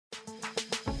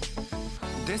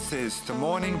This is the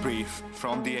morning brief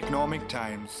from the Economic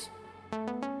Times.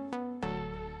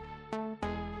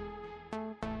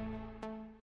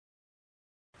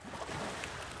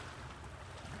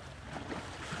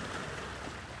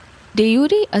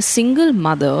 Deyuri, a single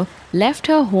mother, left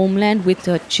her homeland with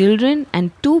her children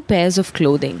and 2 pairs of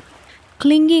clothing,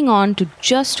 clinging on to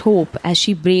just hope as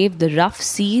she braved the rough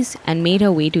seas and made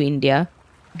her way to India,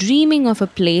 dreaming of a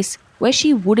place where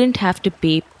she wouldn't have to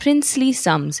pay princely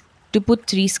sums to put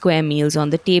 3 square meals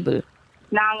on the table.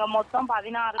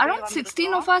 Around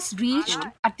 16 of us reached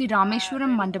at the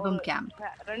Rameshwaram Mandapam camp.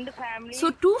 So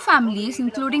 2 families,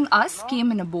 including us,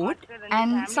 came in a boat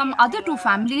and some other 2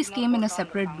 families came in a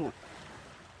separate boat.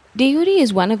 Deyuri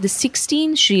is one of the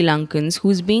 16 Sri Lankans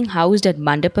who's being housed at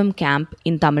Mandapam camp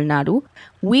in Tamil Nadu,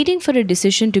 waiting for a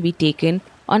decision to be taken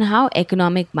on how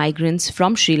economic migrants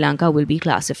from Sri Lanka will be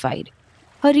classified.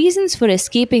 Her reasons for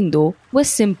escaping, though, were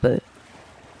simple.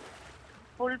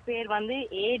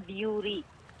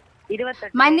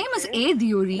 My name is A.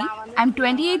 Deyuri. I'm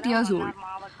 28 years old.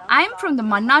 I'm from the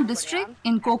Manna district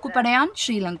in Kokupadayan,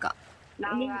 Sri Lanka.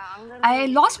 I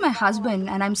lost my husband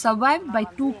and I'm survived by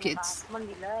 2 kids.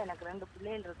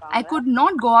 I could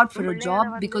not go out for a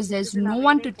job because there's no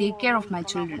one to take care of my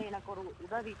children.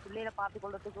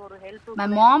 My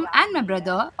mom and my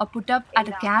brother are put up at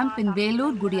a camp in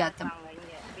Velur, Gudiyatham.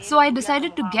 So I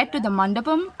decided to get to the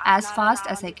Mandapam as fast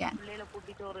as I can.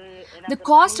 The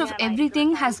cost of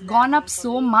everything has gone up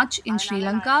so much in Sri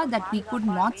Lanka that we could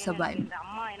not survive.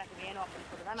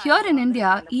 Here in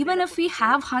India, even if we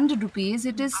have 100 rupees,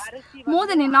 it is more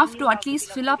than enough to at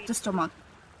least fill up the stomach.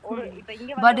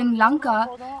 But in Lanka,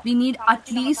 we need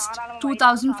at least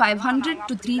 2,500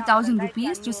 to 3,000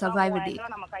 rupees to survive a day.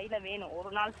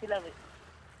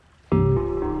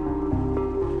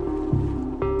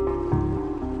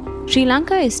 Sri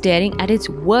Lanka is staring at its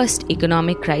worst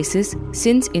economic crisis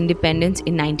since independence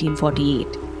in 1948.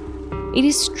 It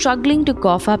is struggling to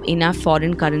cough up enough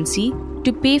foreign currency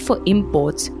to pay for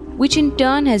imports, which in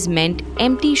turn has meant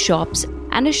empty shops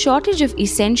and a shortage of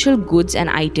essential goods and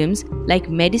items like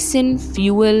medicine,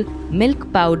 fuel,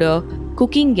 milk powder,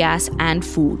 cooking gas, and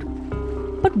food.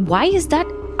 But why is that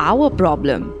our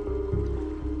problem?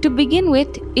 To begin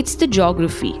with, it's the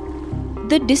geography.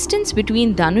 The distance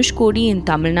between Dhanushkodi in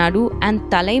Tamil Nadu and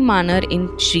Talaimanar in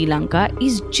Sri Lanka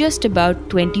is just about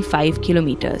 25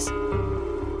 kilometers.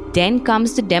 Then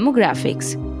comes the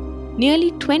demographics.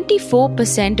 Nearly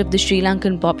 24% of the Sri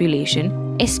Lankan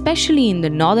population, especially in the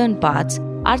northern parts,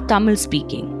 are Tamil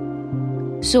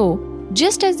speaking. So,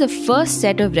 just as the first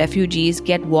set of refugees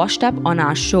get washed up on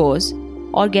our shores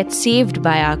or get saved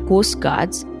by our coast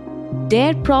guards,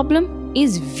 their problem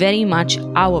is very much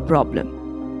our problem.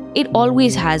 It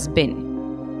always has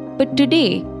been. But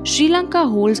today, Sri Lanka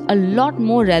holds a lot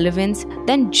more relevance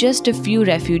than just a few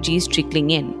refugees trickling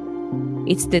in.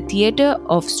 It's the theatre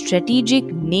of strategic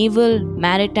naval,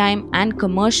 maritime, and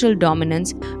commercial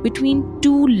dominance between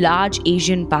 2 large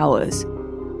Asian powers,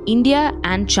 India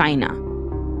and China.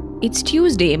 It's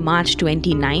Tuesday, March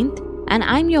 29th, and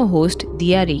I'm your host,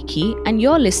 Diya Rekhi, and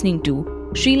you're listening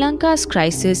to Sri Lanka's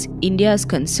Crisis, India's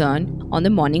Concern on the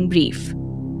Morning Brief.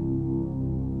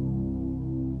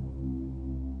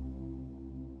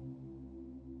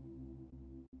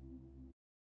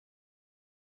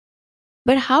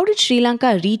 But how did Sri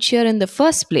Lanka reach here in the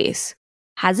first place?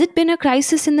 Has it been a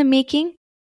crisis in the making?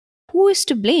 Who is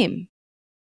to blame?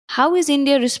 How is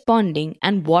India responding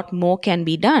and what more can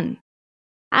be done?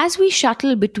 As we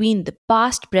shuttle between the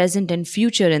past, present, and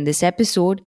future in this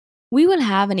episode, we will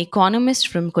have an economist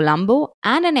from Colombo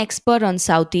and an expert on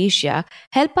South Asia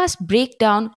help us break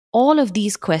down all of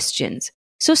these questions.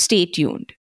 So stay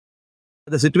tuned.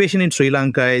 The situation in Sri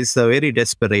Lanka is very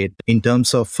desperate in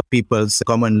terms of people's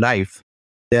common life.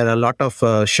 There are a lot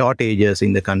of shortages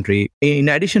in the country. In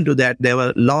addition to that, there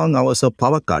were long hours of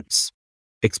power cuts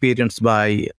experienced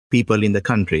by people in the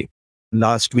country.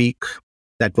 Last week,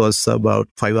 that was about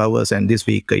 5 hours, and this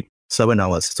week, 7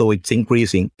 hours. So it's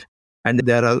increasing. And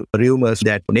there are rumors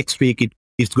that next week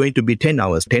it's going to be 10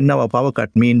 hours. 10-hour power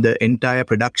cut means the entire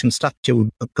production structure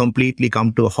would completely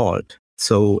come to a halt.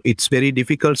 So it's very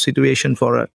difficult situation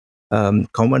for a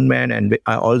common man and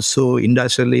also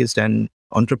industrialists and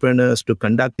entrepreneurs to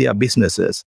conduct their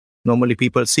businesses. Normally,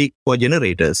 people seek for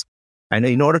generators, and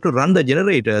in order to run the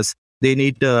generators, they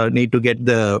need to get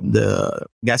the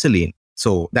gasoline.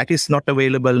 So that is not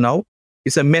available now.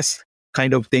 It's a mess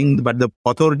kind of thing. But the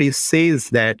authorities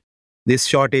says that this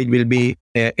shortage will be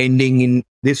ending in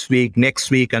this week,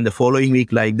 next week, and the following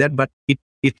week like that. But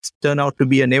it's turned out to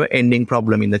be a never-ending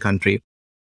problem in the country.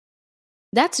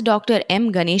 That's Dr.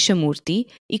 M. Ganeshamurthy,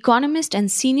 economist and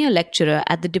senior lecturer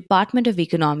at the Department of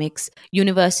Economics,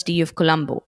 University of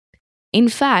Colombo. In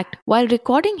fact, while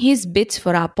recording his bits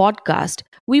for our podcast,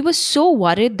 we were so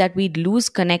worried that we'd lose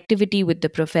connectivity with the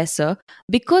professor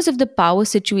because of the power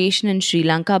situation in Sri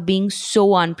Lanka being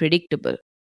so unpredictable.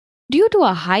 Due to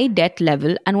a high debt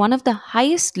level and one of the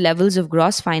highest levels of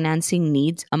gross financing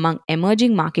needs among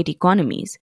emerging market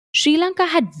economies, Sri Lanka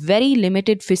had very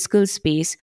limited fiscal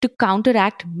space to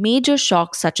counteract major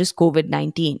shocks such as COVID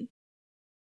 19.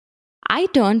 I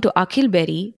turned to Akhil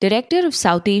Berry, Director of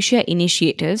South Asia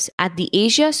Initiatives at the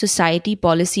Asia Society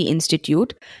Policy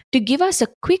Institute, to give us a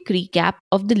quick recap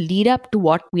of the lead up to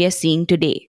what we are seeing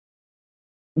today.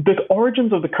 The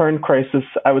origins of the current crisis,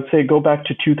 I would say, go back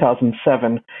to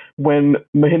 2007, when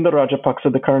Mahinda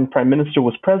Rajapaksa, the current prime minister,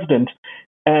 was president,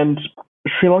 and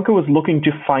Sri Lanka was looking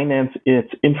to finance its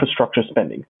infrastructure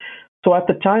spending. So at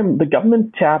the time, the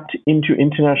government tapped into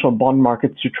international bond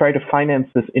markets to try to finance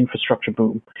this infrastructure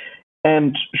boom.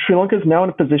 And Sri Lanka is now in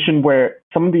a position where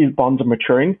some of these bonds are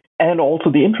maturing, and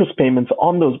also the interest payments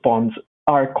on those bonds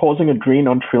are causing a drain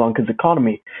on Sri Lanka's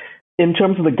economy. In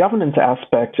terms of the governance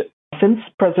aspect, since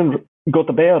President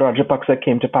Gotabaya Rajapaksa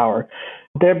came to power,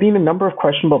 there have been a number of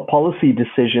questionable policy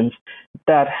decisions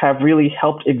that have really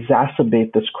helped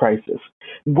exacerbate this crisis.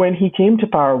 When he came to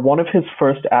power, one of his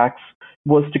first acts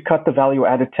was to cut the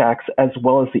value-added tax as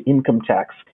well as the income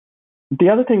tax. The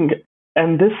other thing,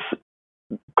 and this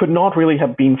could not really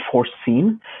have been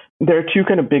foreseen, there are two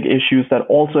kind of big issues that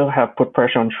also have put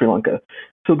pressure on Sri Lanka.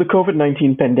 So the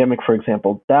COVID-19 pandemic, for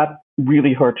example, that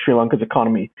really hurt Sri Lanka's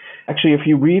economy. Actually, if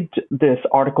you read this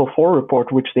Article 4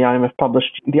 report, which the IMF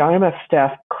published, the IMF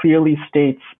staff clearly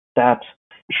states that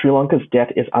Sri Lanka's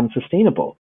debt is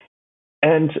unsustainable.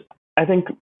 And I think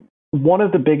one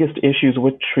of the biggest issues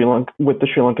with the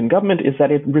Sri Lankan government is that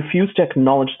it refused to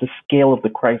acknowledge the scale of the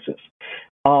crisis.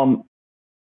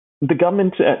 The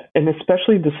government, and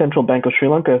especially the Central Bank of Sri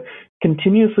Lanka,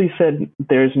 continuously said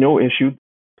there's no issue,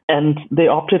 and they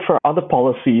opted for other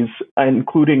policies,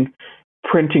 including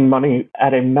printing money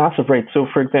at a massive rate. So,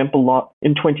 for example,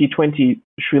 in 2020,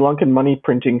 Sri Lankan money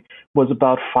printing was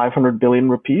about 500 billion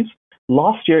rupees.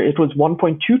 Last year, it was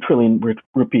 1.2 trillion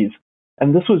rupees.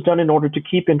 And this was done in order to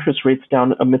keep interest rates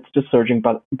down amidst a surging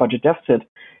budget deficit.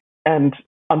 And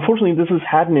unfortunately, this has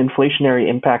had an inflationary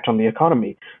impact on the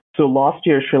economy. So last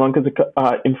year, Sri Lanka's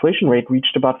inflation rate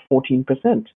reached about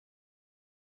 14%.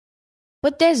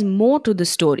 But there's more to the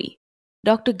story.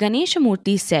 Dr.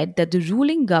 Ganeshamurthy said that the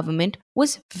ruling government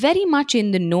was very much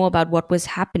in the know about what was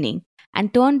happening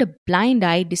and turned a blind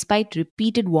eye despite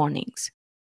repeated warnings.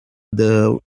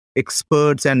 The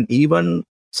experts and even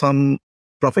some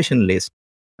professionalists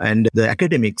and the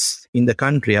academics in the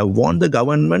country have warned the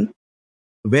government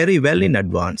very well in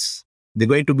advance. There's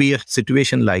going to be a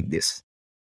situation like this.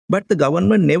 But the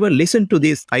government never listened to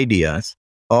these ideas,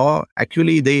 or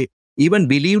actually they even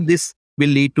believed this will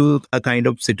lead to a kind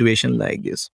of situation like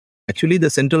this. Actually, the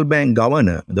central bank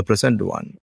governor, the present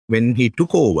one, when he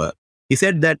took over, he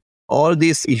said that all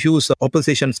these issues of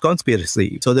opposition's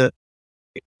conspiracy, so the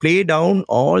play down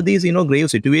all these grave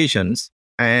situations,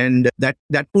 and that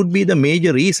would be the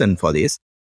major reason for this.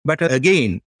 But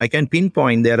again, I can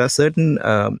pinpoint there are certain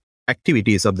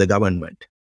activities of the government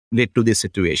led to this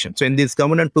situation. So when this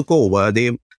government took over,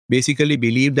 they basically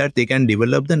believed that they can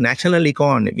develop the national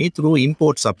economy through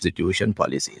import substitution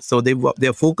policies. So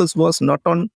their focus was not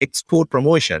on export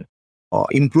promotion or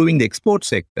improving the export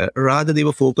sector. Rather, they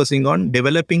were focusing on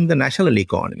developing the national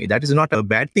economy. That is not a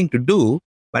bad thing to do,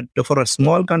 but for a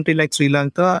small country like Sri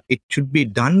Lanka, it should be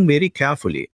done very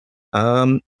carefully.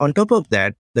 On top of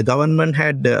that, the government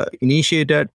had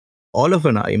initiated all of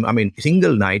a night,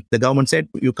 single night, the government said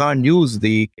you can't use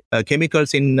the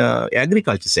chemicals in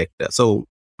agriculture sector. So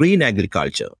green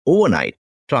agriculture, overnight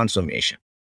transformation.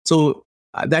 So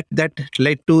that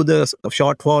led to the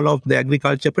shortfall of the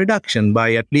agriculture production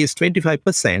by at least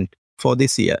 25% for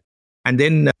this year. And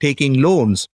then taking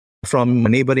loans from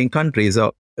neighboring countries,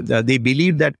 they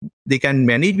believed that they can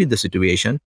manage with the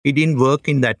situation. It didn't work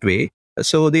in that way.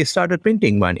 So they started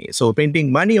printing money. So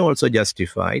printing money also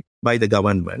justified by the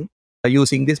government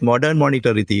using this modern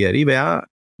monetary theory where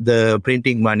the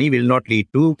printing money will not lead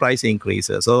to price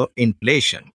increases or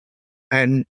inflation.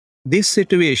 And this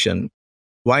situation,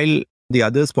 while the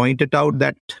others pointed out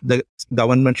that the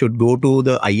government should go to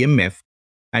the IMF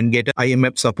and get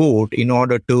IMF support in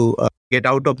order to get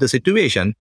out of the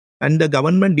situation, and the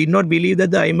government did not believe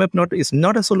that the IMF is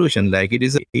not a solution. Like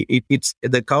it's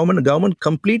the government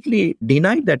completely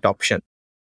denied that option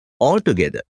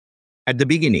altogether at the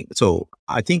beginning. So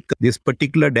I think this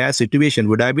particular dire situation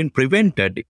would have been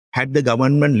prevented had the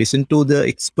government listened to the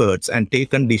experts and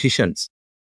taken decisions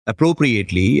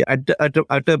appropriately at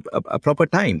a proper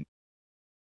time.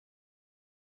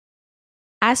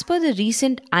 As per the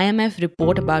recent IMF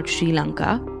report about Sri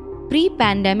Lanka,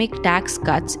 pre-pandemic tax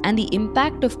cuts and the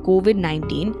impact of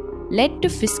COVID-19 led to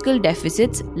fiscal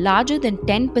deficits larger than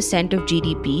 10% of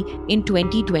GDP in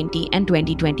 2020 and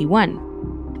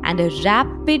 2021, and a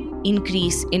rapid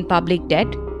increase in public debt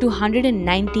to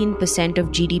 119% of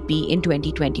GDP in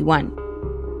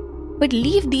 2021. But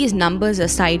leave these numbers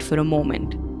aside for a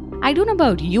moment. I don't know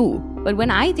about you, but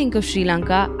when I think of Sri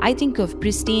Lanka, I think of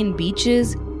pristine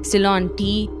beaches, Ceylon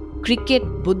tea, cricket,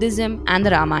 Buddhism, and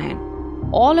the Ramayana,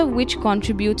 all of which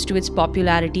contributes to its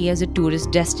popularity as a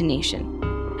tourist destination.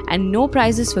 And no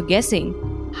prizes for guessing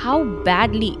how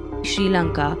badly Sri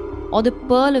Lanka, or the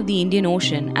Pearl of the Indian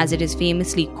Ocean as it is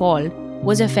famously called,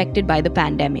 was affected by the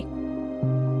pandemic.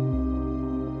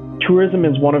 Tourism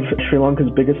is one of Sri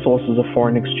Lanka's biggest sources of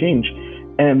foreign exchange.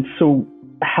 And so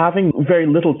having very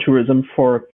little tourism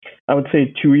for, I would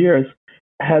say, 2 years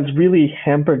has really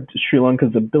hampered Sri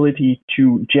Lanka's ability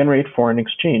to generate foreign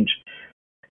exchange.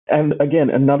 And again,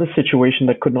 another situation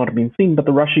that could not have been seen, but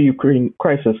the Russia-Ukraine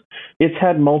crisis, it's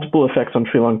had multiple effects on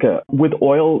Sri Lanka. With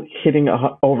oil hitting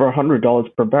over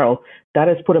 $100 per barrel, that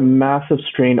has put a massive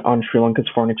strain on Sri Lanka's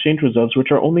foreign exchange reserves,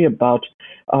 which are only about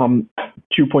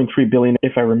 2.3 billion,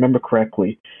 if I remember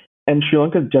correctly. And Sri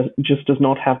Lanka just does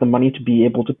not have the money to be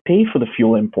able to pay for the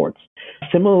fuel imports.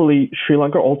 Similarly, Sri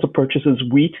Lanka also purchases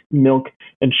wheat, milk,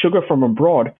 and sugar from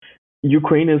abroad.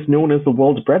 Ukraine is known as the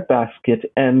world's breadbasket,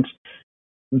 and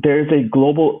there's a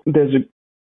global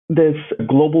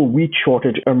wheat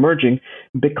shortage emerging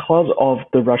because of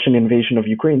the Russian invasion of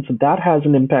Ukraine. So that has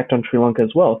an impact on Sri Lanka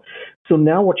as well. So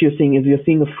now what you're seeing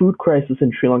a food crisis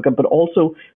in Sri Lanka, but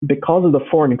also because of the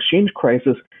foreign exchange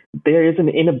crisis, there is an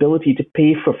inability to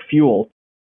pay for fuel.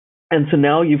 And so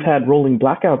now you've had rolling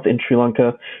blackouts in Sri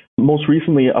Lanka, most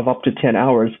recently of up to 10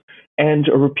 hours, and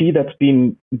a rupee that's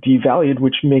been devalued,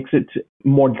 which makes it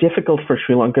more difficult for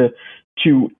Sri Lanka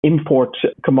to import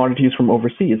commodities from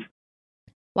overseas.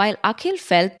 While Akhil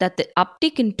felt that the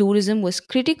uptick in tourism was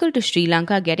critical to Sri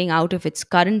Lanka getting out of its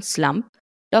current slump,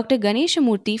 Dr.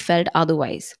 Ganeshamurthy felt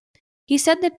otherwise. He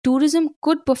said that tourism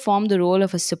could perform the role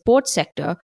of a support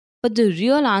sector, but the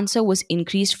real answer was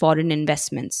increased foreign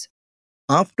investments.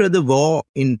 After the war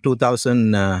in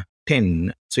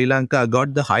 2010, Sri Lanka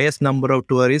got the highest number of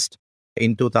tourists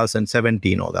in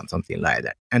 2017 or something like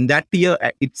that. And that year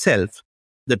itself,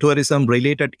 the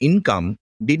tourism-related income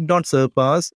did not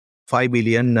surpass 5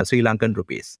 billion Sri Lankan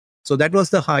rupees. So that was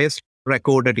the highest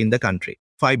recorded in the country,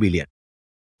 5 billion.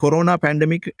 Corona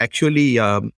pandemic actually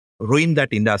ruined that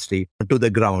industry to the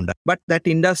ground. But that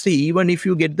industry, even if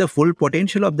you get the full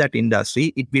potential of that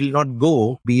industry, it will not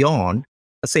go beyond,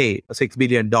 say, $6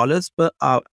 billion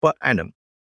per annum.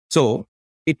 So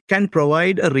it can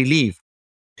provide a relief,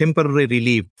 temporary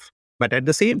relief. But at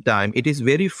the same time, it is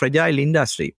very fragile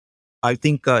industry. I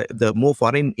think the more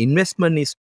foreign investment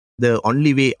is the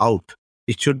only way out.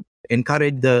 It should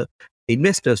encourage the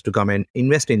investors to come and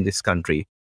invest in this country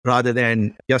rather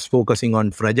than just focusing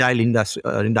on fragile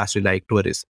industry like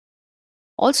tourism.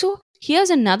 Also,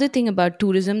 here's another thing about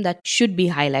tourism that should be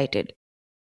highlighted.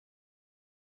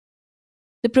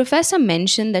 The professor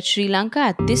mentioned that Sri Lanka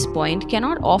at this point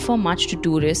cannot offer much to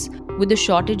tourists with the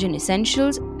shortage in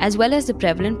essentials as well as the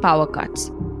prevalent power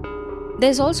cuts.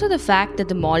 There's also the fact that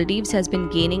the Maldives has been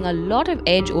gaining a lot of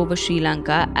edge over Sri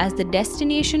Lanka as the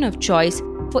destination of choice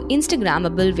for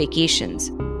Instagrammable vacations.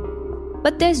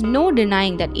 But there's no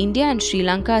denying that India and Sri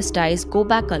Lanka's ties go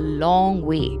back a long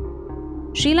way.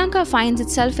 Sri Lanka finds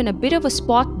itself in a bit of a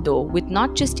spot though, with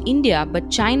not just India but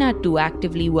China too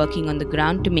actively working on the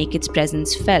ground to make its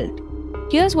presence felt.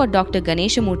 Here's what Dr.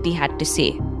 Ganeshamurthy had to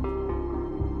say.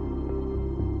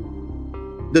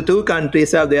 The two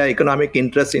countries have their economic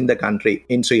interests in the country,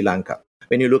 in Sri Lanka.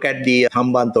 When you look at the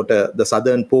Hambantota, the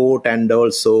southern port, and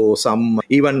also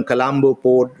even Colombo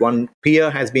port, one pier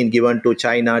has been given to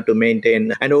China to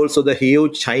maintain. And also the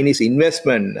huge Chinese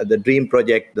investment, the Dream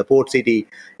project, the port city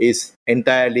is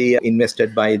entirely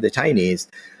invested by the Chinese.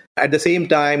 At the same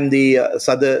time,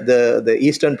 the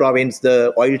eastern province,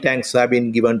 the oil tanks have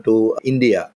been given to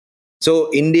India. So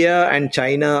India and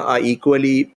China are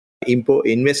equally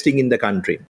investing in the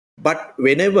country. But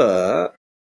whenever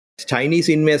Chinese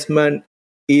investment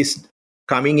is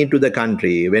coming into the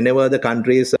country, whenever the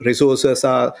country's resources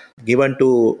are given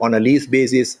to on a lease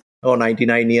basis or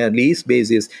 99-year lease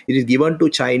basis, it is given to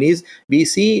Chinese, we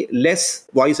see less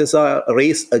voices are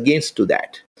raised against to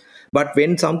that. But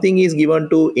when something is given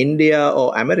to India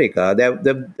or America,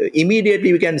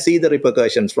 immediately we can see the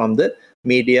repercussions from the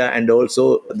media and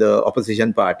also the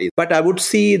opposition parties. But I would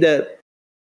see the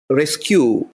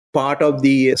rescue part of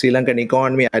the Sri Lankan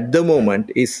economy at the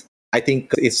moment is, I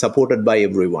think, is supported by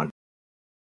everyone.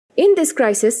 In this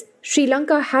crisis, Sri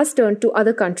Lanka has turned to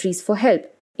other countries for help,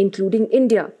 including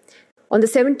India. On the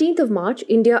 17th of March,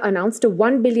 India announced a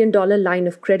 $1 billion line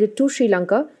of credit to Sri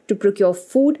Lanka to procure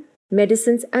food,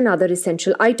 medicines, and other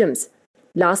essential items.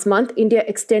 Last month, India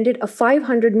extended a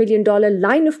 $500 million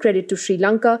line of credit to Sri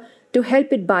Lanka to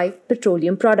help it buy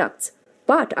petroleum products.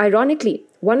 But ironically,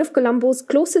 one of Colombo's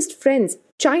closest friends,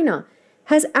 China,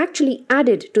 has actually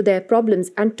added to their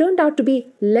problems and turned out to be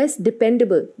less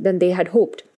dependable than they had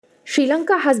hoped. Sri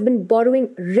Lanka has been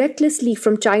borrowing recklessly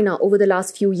from China over the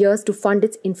last few years to fund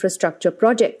its infrastructure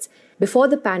projects. Before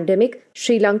the pandemic,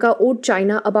 Sri Lanka owed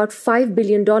China about $5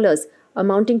 billion,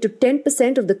 amounting to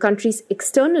 10% of the country's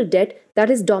external debt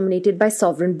that is dominated by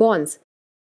sovereign bonds.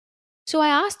 So I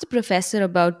asked the professor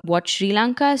about what Sri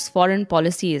Lanka's foreign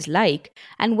policy is like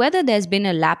and whether there's been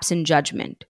a lapse in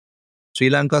judgment. Sri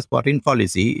Lanka's foreign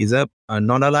policy is a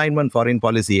non-alignment foreign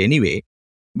policy anyway.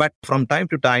 But from time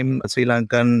to time, Sri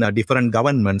Lankan different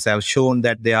governments have shown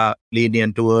that they are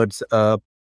lenient towards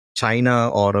China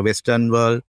or a Western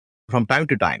world from time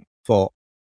to time. For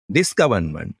this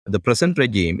government, the present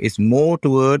regime is more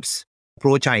towards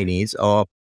pro-Chinese or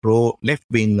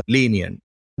pro-left-wing lenient.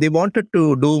 They wanted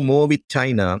to do more with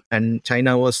China, and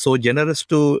China was so generous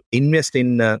to invest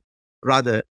in,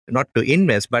 rather not to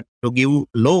invest, but to give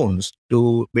loans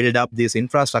to build up these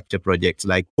infrastructure projects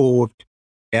like port,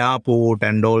 airport,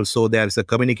 and also there's a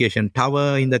communication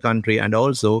tower in the country, and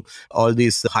also all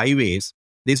these highways.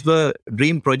 These were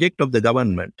dream project of the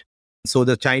government. So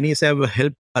the Chinese have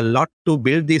helped a lot to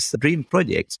build these dream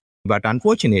projects. But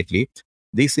unfortunately,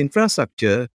 these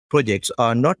infrastructure projects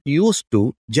are not used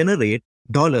to generate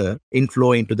dollar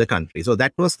inflow into the country. So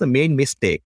that was the main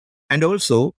mistake. And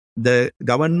also the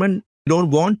government don't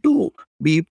want to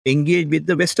be engaged with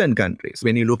the Western countries.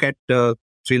 When you look at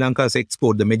Sri Lanka's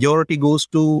export, the majority goes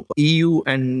to EU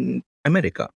and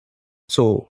America.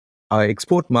 So our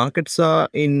export markets are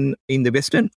in the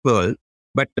Western world,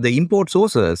 but the import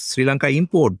sources, Sri Lanka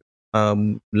import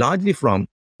largely from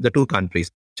the two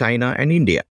countries, China and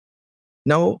India.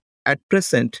 Now, at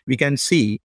present, we can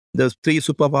see the three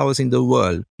superpowers in the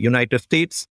world. United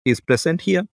States is present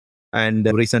here, and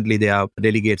recently there are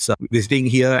delegates visiting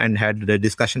here and had a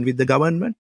discussion with the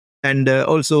government. And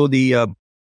also the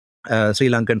Sri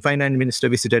Lankan finance minister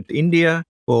visited India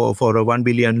for a 1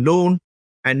 billion loan,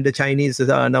 and the Chinese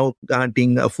are now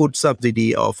granting a food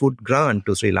subsidy or food grant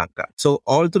to Sri Lanka. So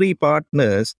all three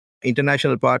partners,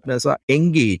 international partners, are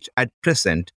engaged at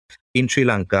present in Sri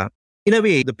Lanka. In a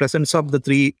way, the presence of the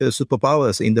three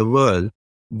superpowers in the world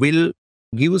will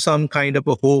give some kind of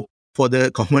a hope for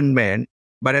the common man.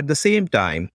 But at the same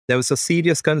time, there was a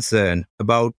serious concern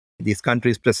about these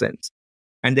countries' presence.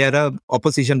 And there are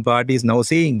opposition parties now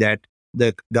saying that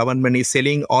the government is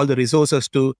selling all the resources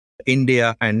to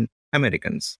India and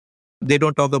Americans. They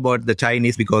don't talk about the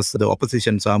Chinese because the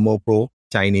oppositions are more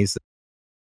pro-Chinese.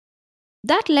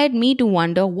 That led me to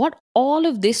wonder what all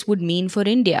of this would mean for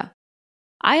India.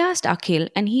 I asked Akhil,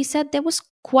 and he said there was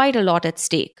quite a lot at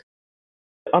stake.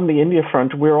 On the India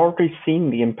front, we're already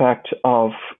seeing the impact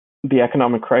of the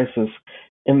economic crisis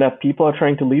in that people are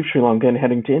trying to leave Sri Lanka and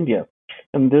heading to India.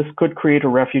 And this could create a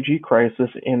refugee crisis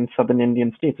in southern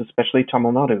Indian states, especially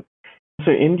Tamil Nadu.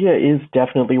 So India is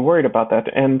definitely worried about that.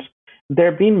 And there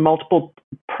have been multiple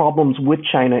problems with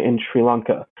China in Sri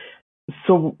Lanka.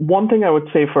 So one thing I would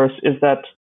say first is that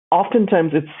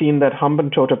oftentimes it's seen that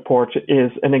Hambantota port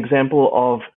is an example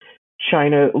of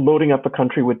China loading up a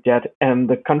country with debt and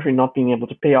the country not being able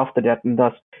to pay off the debt and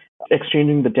thus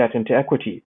exchanging the debt into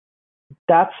equity.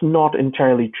 That's not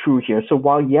entirely true here. So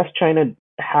while, yes, China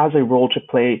has a role to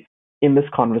play in this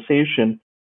conversation,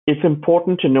 it's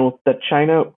important to note that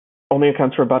China only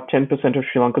accounts for about 10% of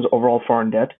Sri Lanka's overall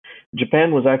foreign debt.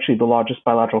 Japan was actually the largest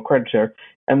bilateral creditor,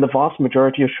 and the vast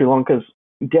majority of Sri Lanka's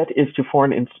debt is to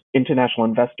foreign international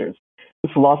investors.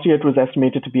 So last year, it was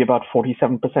estimated to be about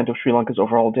 47% of Sri Lanka's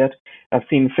overall debt. I've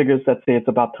seen figures that say it's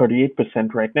about 38%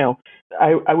 right now.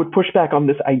 I would push back on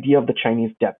this idea of the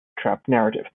Chinese debt trap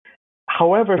narrative.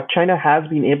 However, China has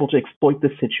been able to exploit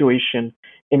this situation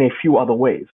in a few other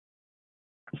ways.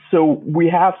 So we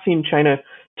have seen China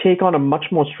take on a much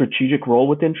more strategic role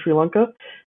within Sri Lanka,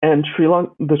 and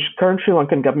the current Sri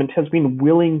Lankan government has been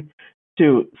willing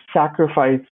to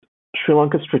sacrifice Sri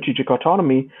Lanka's strategic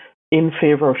autonomy in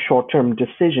favor of short-term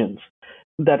decisions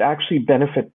that actually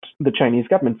benefit the Chinese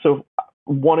government. So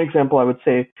one example I would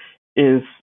say is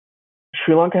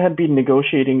Sri Lanka had been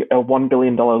negotiating a $1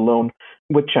 billion loan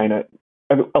with China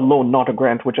a loan, not a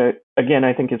grant, which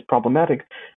I think is problematic.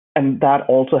 And that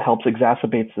also helps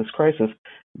exacerbates this crisis.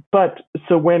 But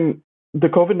so when the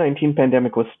COVID-19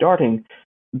 pandemic was starting,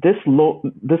 this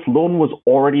loan was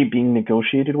already being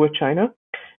negotiated with China,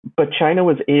 but China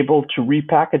was able to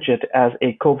repackage it as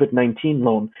a COVID-19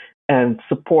 loan and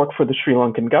support for the Sri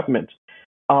Lankan government.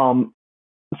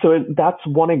 So that's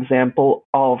one example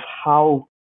of how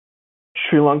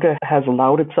Sri Lanka has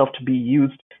allowed itself to be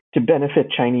used to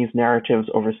benefit Chinese narratives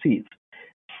overseas.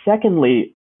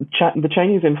 Secondly, the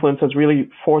Chinese influence has really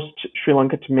forced Sri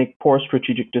Lanka to make poor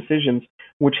strategic decisions,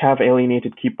 which have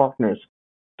alienated key partners.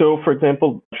 So, for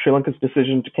example, Sri Lanka's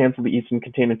decision to cancel the Eastern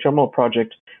Container Terminal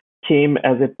project came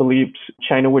as it believed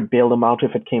China would bail them out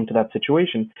if it came to that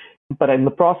situation. But in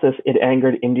the process, it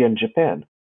angered India and Japan.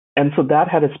 And so that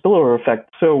had a spillover effect.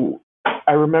 So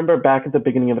I remember back at the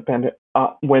beginning of the pandemic,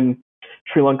 when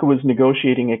Sri Lanka was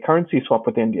negotiating a currency swap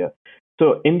with India.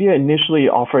 So India initially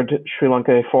offered Sri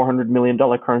Lanka a $400 million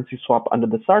currency swap under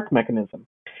the SARC mechanism.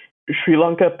 Sri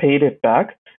Lanka paid it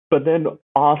back, but then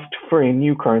asked for a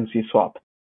new currency swap.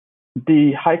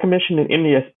 The High Commission in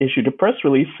India issued a press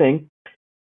release saying,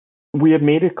 "We have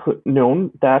made it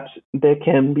known that there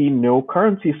can be no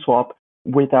currency swap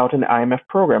without an IMF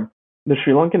program." The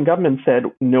Sri Lankan government said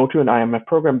no to an IMF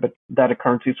program, but that a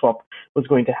currency swap was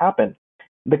going to happen.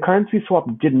 The currency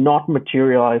swap did not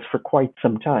materialize for quite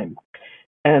some time.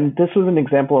 And this was an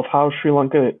example of how Sri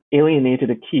Lanka alienated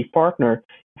a key partner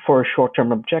for a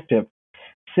short-term objective.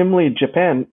 Similarly,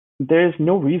 Japan, there is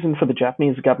no reason for the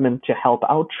Japanese government to help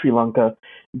out Sri Lanka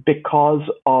because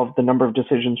of the number of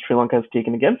decisions Sri Lanka has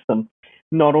taken against them.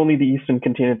 Not only the Eastern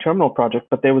Container Terminal project,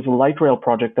 but there was a light rail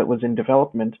project that was in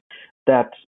development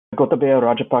that Gotabaya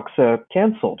Rajapaksa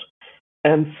canceled.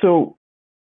 And so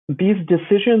these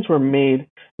decisions were made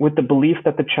with the belief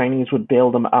that the Chinese would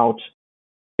bail them out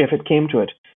if it came to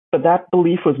it. But that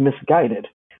belief was misguided.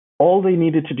 All they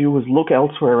needed to do was look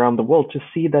elsewhere around the world to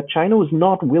see that China was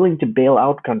not willing to bail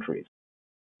out countries.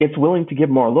 It's willing to give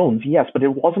more loans, yes, but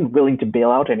it wasn't willing to bail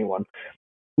out anyone.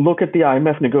 Look at the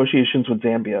IMF negotiations with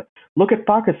Zambia. Look at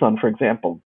Pakistan, for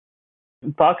example.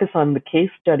 Pakistan, the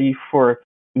case study for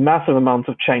massive amounts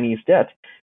of Chinese debt.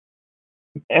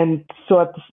 And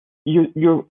so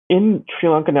you're in Sri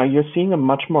Lanka now, you're seeing a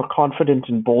much more confident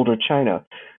and bolder China.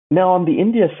 Now, on the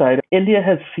India side, India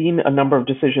has seen a number of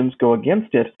decisions go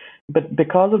against it, but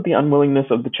because of the unwillingness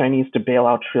of the Chinese to bail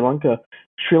out Sri Lanka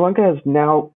has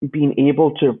now been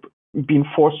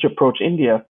forced to approach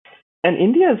India. And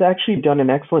India has actually done an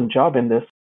excellent job in this.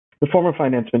 The former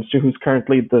finance minister, who's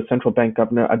currently the central bank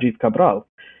governor, Ajit Cabral,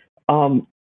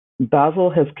 Basil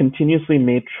has continuously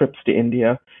made trips to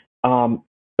India.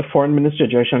 Foreign Minister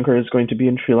Jaishankar is going to be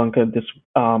in Sri Lanka in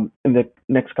the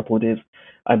next couple of days,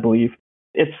 I believe.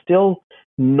 It's still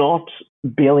not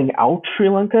bailing out Sri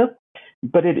Lanka,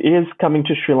 but it is coming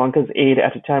to Sri Lanka's aid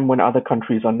at a time when other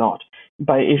countries are not,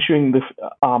 by issuing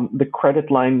the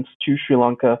credit lines to Sri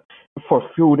Lanka for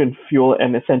food and fuel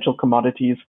and essential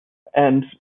commodities,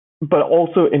 but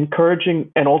also encouraging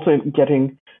and also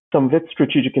getting some of its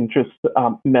strategic interests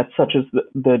met, such as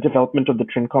the development of the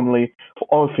Trincomalee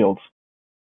oil fields.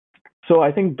 So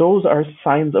I think those are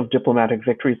signs of diplomatic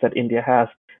victories that India has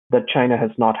that China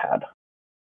has not had.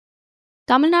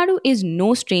 Tamil Nadu is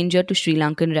no stranger to Sri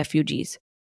Lankan refugees.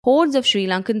 Hordes of Sri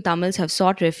Lankan Tamils have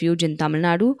sought refuge in Tamil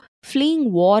Nadu,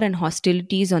 fleeing war and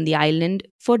hostilities on the island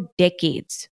for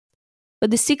decades.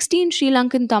 But the 16 Sri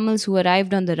Lankan Tamils who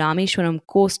arrived on the Rameswaram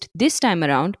coast this time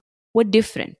around were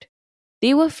different.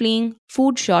 They were fleeing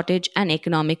food shortage and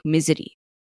economic misery.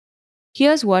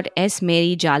 Here's what S.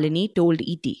 Mary Jalini told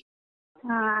ET.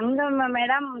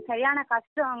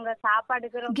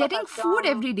 Getting food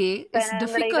every day is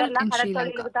difficult in Sri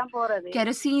Lanka.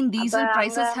 Kerosene, diesel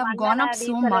prices have gone up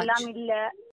so much.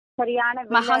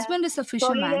 My husband is a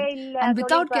fisherman, and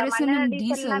without kerosene and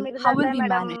diesel, how will we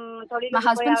manage? My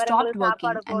husband stopped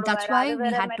working, and that's why we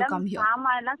had to come here.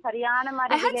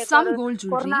 I had some gold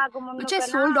jewelry, which I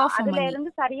sold off for money.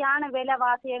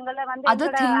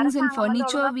 Other things and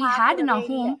furniture we had in our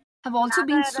home have also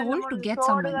been sold to get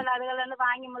some money.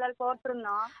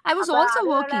 I was also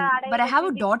working, but I have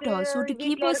a daughter, so to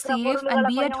keep her safe and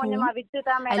be at home,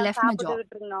 I left my job.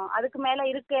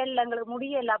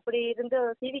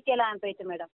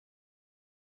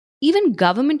 Even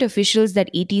government officials that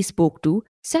ET spoke to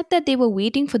said that they were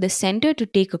waiting for the center to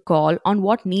take a call on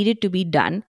what needed to be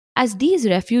done, as these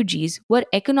refugees were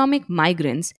economic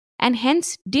migrants and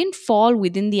hence didn't fall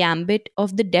within the ambit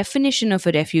of the definition of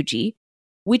a refugee,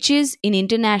 which is, in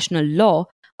international law,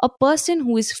 a person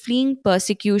who is fleeing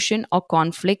persecution or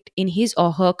conflict in his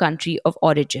or her country of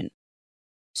origin.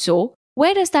 So,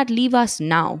 where does that leave us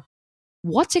now?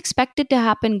 What's expected to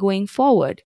happen going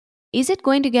forward? Is it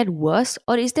going to get worse,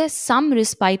 or is there some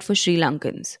respite for Sri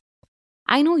Lankans?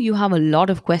 I know you have a lot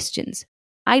of questions.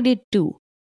 I did too.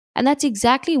 And that's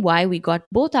exactly why we got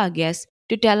both our guests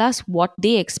to tell us what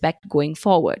they expect going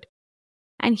forward.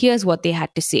 And here's what they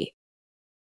had to say.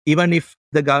 Even if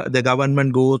the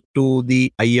government goes to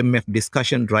the IMF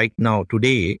discussion right now,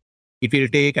 today, it will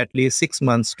take at least 6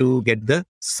 months to get the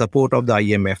support of the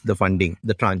IMF, the funding,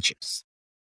 the tranches.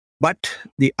 But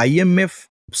the IMF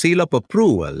seal of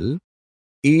approval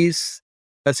is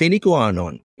a sine qua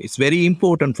non. It's very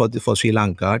important for Sri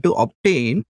Lanka to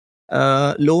obtain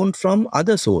loan from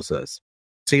other sources.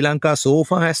 Sri Lanka so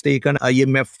far has taken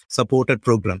IMF supported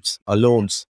programs or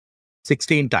loans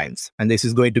 16 times, and this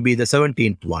is going to be the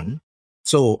 17th one.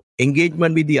 So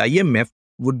engagement with the IMF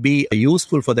would be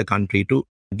useful for the country to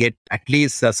get at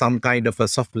least some kind of a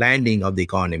soft landing of the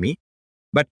economy.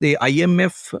 But the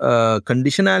IMF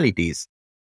conditionalities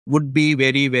would be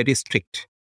very, very strict.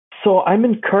 So I'm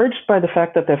encouraged by the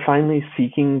fact that they're finally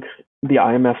seeking the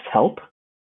IMF's help.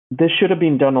 This should have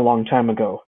been done a long time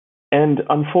ago. And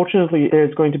unfortunately,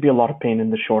 there's going to be a lot of pain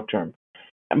in the short term.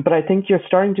 But I think you're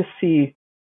starting to see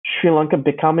Sri Lanka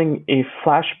becoming a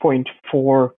flashpoint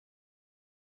for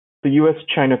the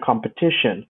US-China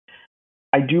competition.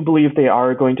 I do believe they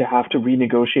are going to have to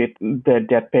renegotiate their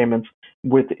debt payments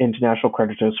with international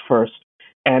creditors first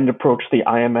and approach the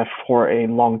IMF for a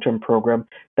long-term program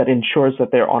that ensures that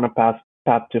they're on a path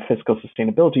to fiscal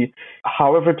sustainability.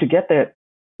 However, to get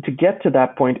to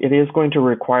that point, it is going to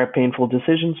require painful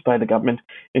decisions by the government,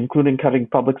 including cutting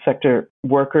public sector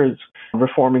workers,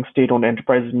 reforming state-owned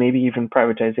enterprises, maybe even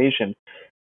privatization.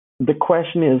 The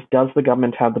question is, does the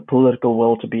government have the political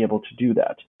will to be able to do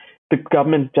that? The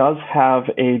government does have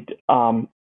a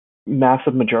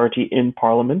massive majority in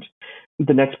parliament.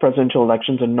 The next presidential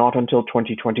elections are not until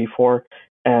 2024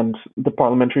 and the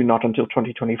parliamentary not until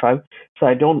 2025.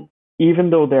 So even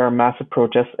though there are massive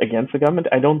protests against the government,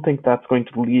 I don't think that's going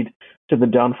to lead to the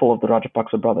downfall of the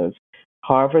Rajapaksa brothers.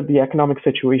 However, the economic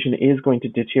situation is going to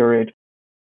deteriorate.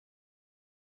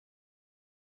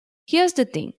 Here's the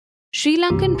thing. Sri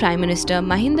Lankan Prime Minister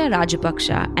Mahinda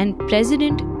Rajapaksa and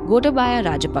President Gotabaya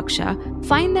Rajapaksa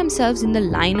find themselves in the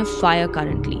line of fire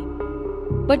currently.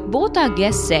 But both our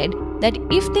guests said that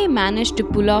if they manage to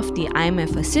pull off the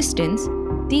IMF assistance,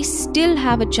 they still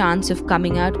have a chance of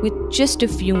coming out with just a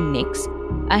few nicks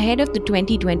ahead of the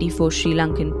 2024 Sri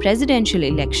Lankan presidential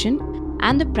election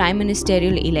and the prime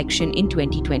ministerial election in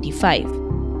 2025.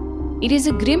 It is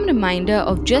a grim reminder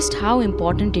of just how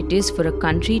important it is for a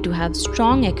country to have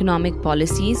strong economic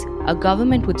policies, a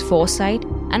government with foresight,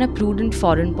 and a prudent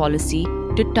foreign policy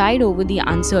to tide over the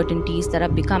uncertainties that are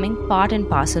becoming part and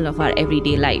parcel of our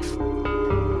everyday life.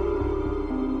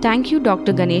 Thank you,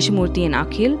 Dr. Ganeshamurthy and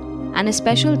Akhil, and a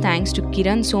special thanks to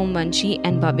Kiran Somvanshi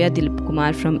and Bhavya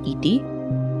Dilipkumar from ET.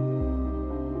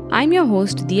 I'm your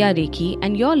host, Diya Rekhi,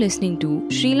 and you're listening to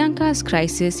Sri Lanka's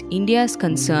Crisis, India's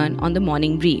Concern on the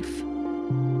Morning Brief.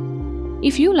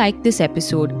 If you like this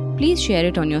episode, please share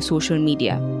it on your social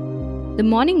media. The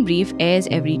Morning Brief airs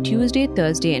every Tuesday,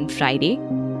 Thursday, and Friday.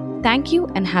 Thank you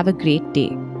and have a great day.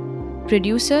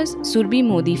 Producers Surbhi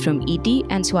Modi from ET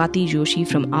and Swati Joshi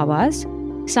from Awaz.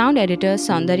 Sound editor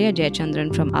Saundarya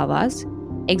Jayachandran from Awaz.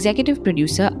 Executive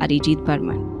producer Arijit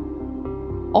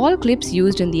Barman. All clips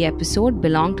used in the episode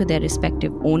belong to their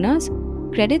respective owners.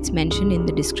 Credits mentioned in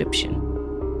the description.